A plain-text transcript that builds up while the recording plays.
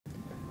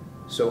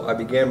So I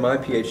began my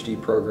PhD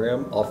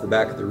program off the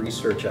back of the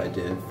research I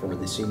did for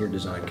the Senior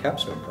Design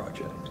Capstone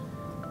Project.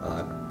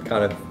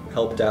 Kind of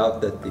helped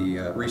out that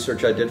the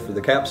research I did for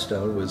the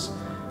capstone was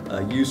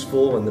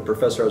useful, and the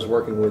professor I was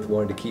working with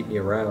wanted to keep me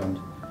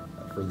around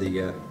for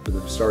the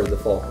start of the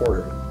fall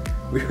quarter.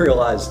 We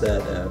realized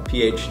that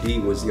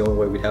PhD was the only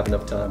way we'd have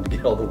enough time to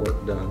get all the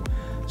work done.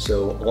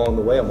 So along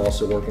the way, I'm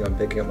also working on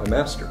picking up my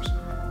master's,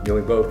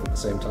 doing both at the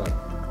same time.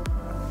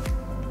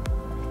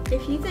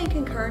 If you think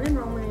concurrent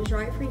enrollment is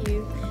right for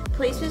you,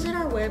 please visit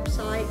our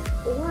website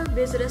or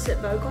visit us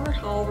at Bogart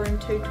Hall, room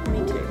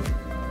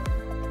 222.